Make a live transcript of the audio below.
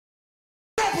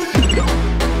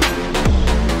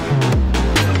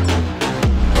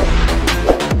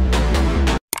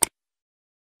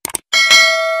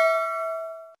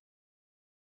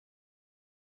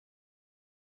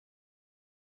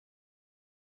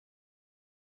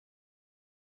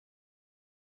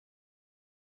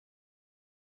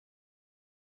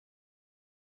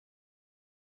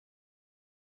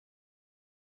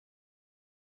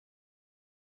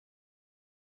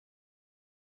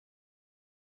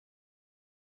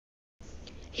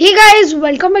Hey guys,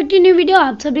 welcome back to new video.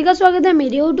 आप सभी का स्वागत है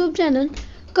मेरे यूट्यूब चैनल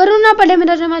करुणा पढ़े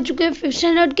मेरा जमा चुके 5th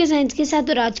स्टैंडर्ड के साइंस के साथ।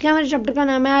 और आज के हमारे चैप्टर का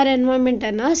नाम है आर एनवायरमेंट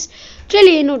एंड अस।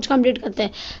 चलिए नोट्स कंप्लीट करते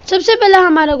हैं। सबसे पहला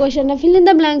हमारा क्वेश्चन है, fill in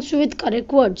the blanks with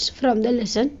correct words from the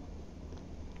lesson.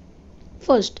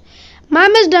 First,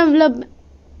 man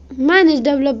is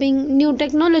developing new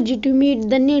technology to meet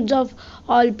the needs of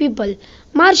all people.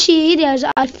 Marshy areas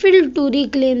are filled to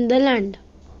reclaim the land.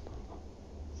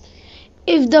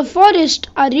 If the forests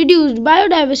are reduced,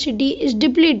 biodiversity is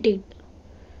depleted.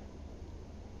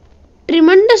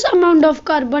 Tremendous amount of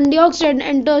carbon dioxide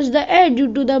enters the air due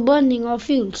to the burning of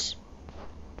fuels.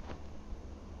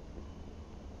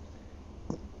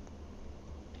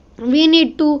 We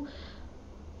need to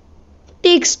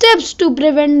take steps to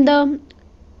prevent the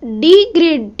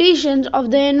degradation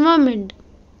of the environment.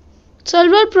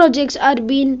 Several projects are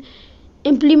being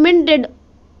implemented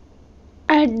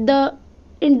at the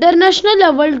international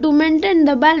level to maintain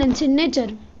the balance in nature.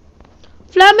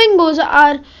 Flamingos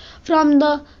are from the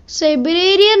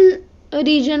Siberian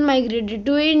region migrated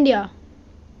to India.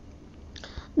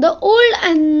 The old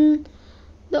and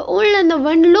the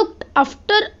wind looked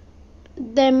after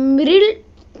them. Real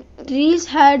trees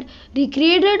had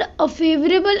recreated a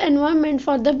favorable environment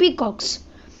for the peacocks.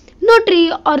 No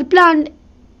tree or plant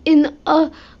in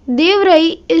a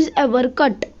Devrai is ever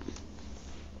cut.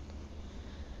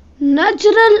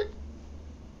 Natural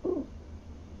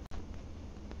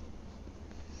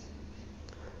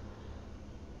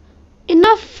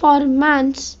enough for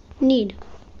man's need.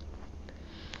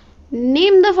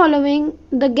 Name the following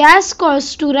the gas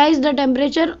caused to rise the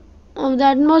temperature of the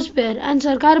atmosphere and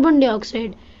answer carbon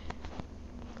dioxide.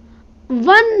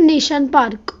 One Nation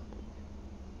Park.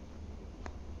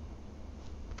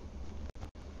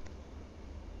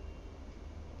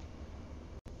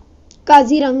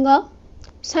 Kaziranga,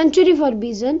 Sanctuary for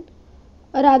Bison,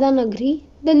 Radhanagri,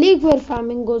 the lake where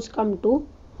flamingos come to,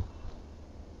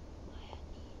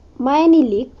 Mayani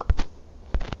Lake,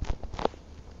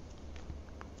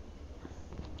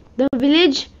 the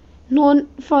village known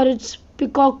for its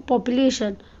peacock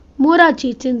population,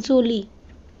 Morachi Chinsoli,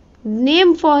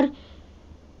 name for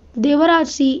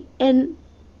Devrai in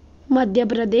Madhya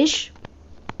Pradesh,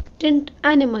 tint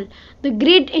animal, the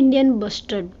great Indian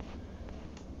bustard.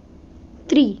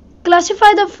 3.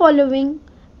 Classify the following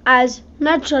as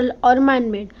natural or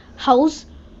man-made. House,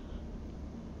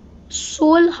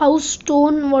 soil, house,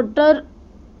 stone, water,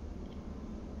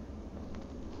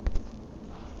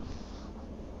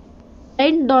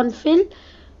 downfill,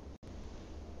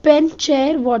 pen,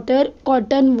 chair, water,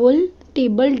 cotton, wool,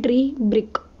 table, tree,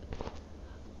 brick.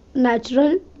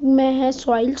 Natural में है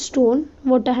soil, stone,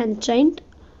 water, hand giant,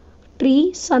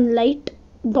 tree, sunlight,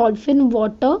 dolphin,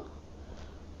 water,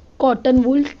 cotton,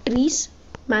 wool, trees.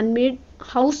 Man-made,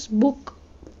 house, book,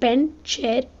 pen,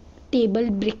 chair,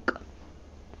 table, brick.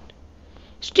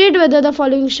 State whether the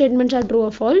following statements are true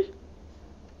or false.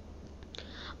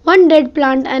 One dead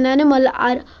plant and animal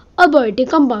are abiotic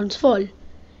compounds. False.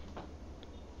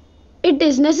 It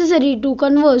is necessary to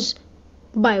conserve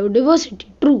biodiversity.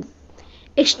 True.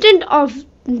 Extent of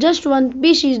just one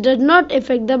species does not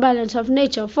affect the balance of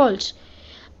nature. False.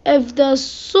 If the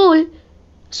soil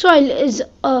is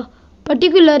a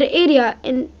particular area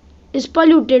is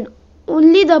polluted,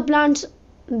 only the plants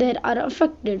there are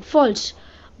affected. False.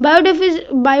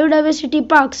 Biodiversity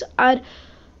parks are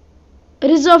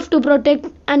reserved to protect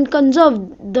and conserve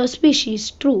the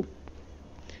species. True.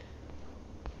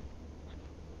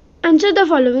 Answer the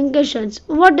following questions.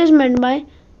 What is meant by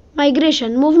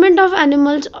migration? Movement of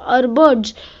animals or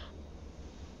birds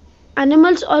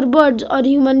or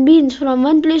human beings from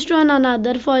one place to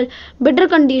another for better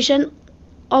condition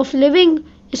of living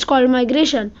is called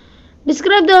migration.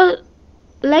 Describe the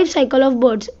life cycle of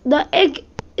birds. The egg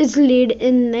is laid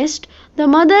in nest. The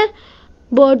mother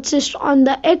bird sits on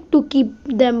the egg to keep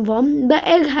them warm. The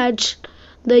egg hatched.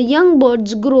 The young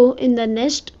birds grow in the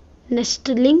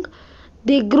nestling.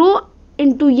 They grow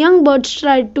into young birds,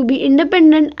 try to be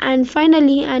independent, and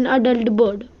finally an adult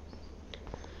bird.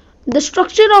 The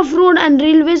structure of road and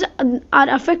railways are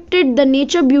affected the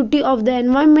nature beauty of the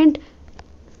environment.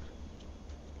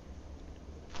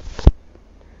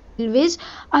 Railways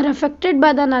are affected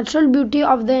by the natural beauty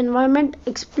of the environment.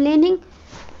 Explaining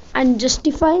and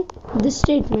justify this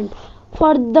statement.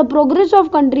 For the progress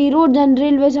of country, roads and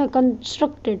railways are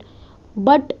constructed,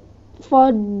 but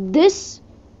for this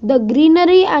the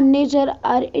greenery and nature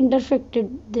are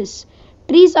interfected. This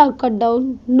trees are cut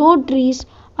down. No trees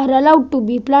are allowed to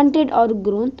be planted or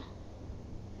grown.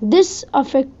 This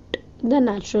affect the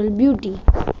natural beauty.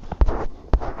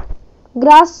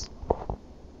 Grass,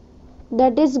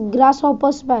 that is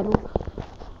grasshopper sparrow.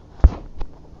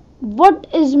 What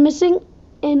is missing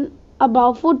in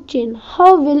above food chain?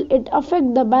 How will it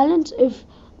affect the balance if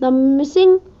the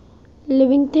missing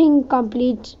living thing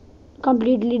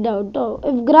completely died out?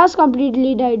 If grass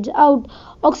completely dies out,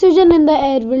 oxygen in the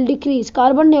air will decrease,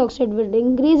 carbon dioxide will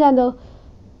increase, and the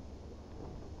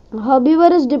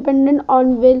herbivores dependent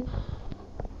on will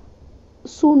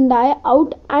soon die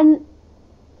out, and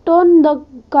turn the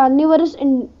carnivores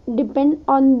depend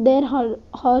on their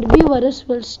herbivores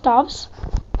will starve.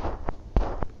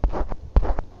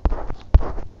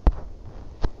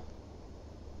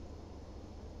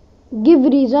 Give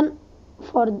reason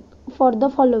for the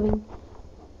following.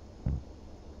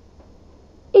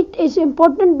 It is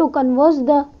important to conserve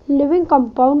the living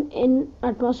compound in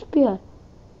atmosphere.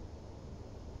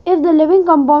 If the living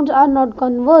compounds are not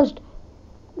conserved,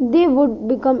 they would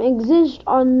become exist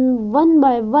on one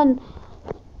by one,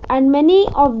 and many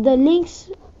of the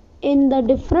links in the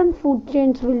different food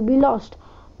chains will be lost.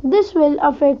 This will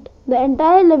affect the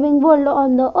entire living world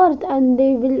on the earth, and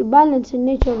they will balance in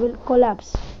nature will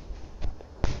collapse.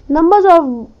 Numbers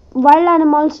of wild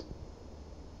animals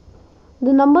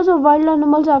The numbers of wild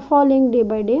animals are falling day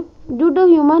by day due to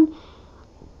human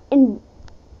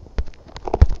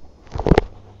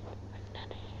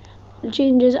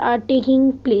changes are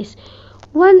taking place.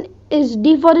 One is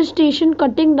deforestation,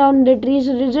 cutting down the trees,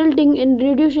 resulting in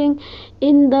reducing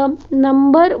in the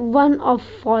number one of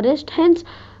forest, hence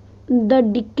the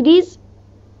decrease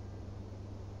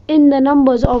in the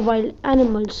numbers of wild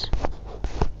animals.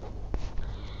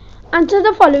 Answer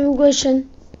the following question.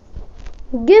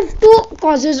 Give two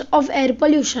causes of air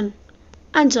pollution.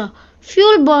 Answer.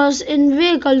 Fuel bursts in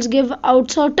vehicles give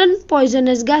out certain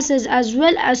poisonous gases as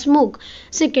well as smoke.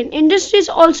 Second, industries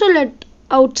also let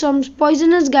out some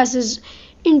poisonous gases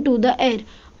into the air.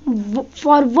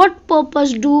 For what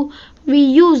purpose do we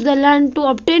use the land to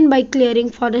obtain by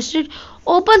clearing forested?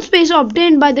 Open space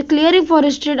obtained by the clearing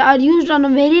forested are used on a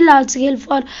very large scale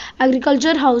for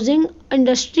agriculture, housing,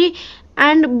 industry,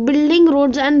 and building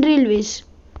roads and railways.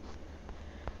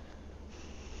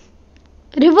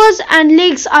 Rivers and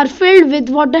lakes are filled with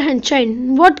water and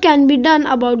shine. What can be done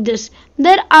about this?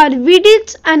 There are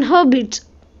weeds and herbicides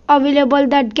available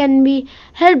that can be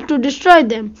helped to destroy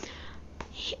them.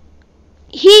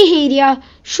 He area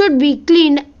should be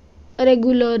cleaned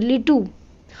regularly too.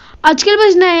 आज के लिए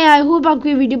बस इतना है. I hope आपको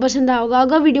ये video पसंद आया होगा.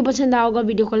 अगर वीडियो पसंद आया होगा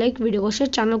वीडियो को लाइक, वीडियो को शेयर,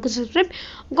 चैनल को सब्सक्राइब,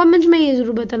 कमेंट्स में ये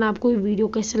जरूर बताना आपको ये वीडियो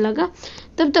कैसा लगा.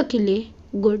 तब तक के लिए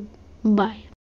गुड बाय.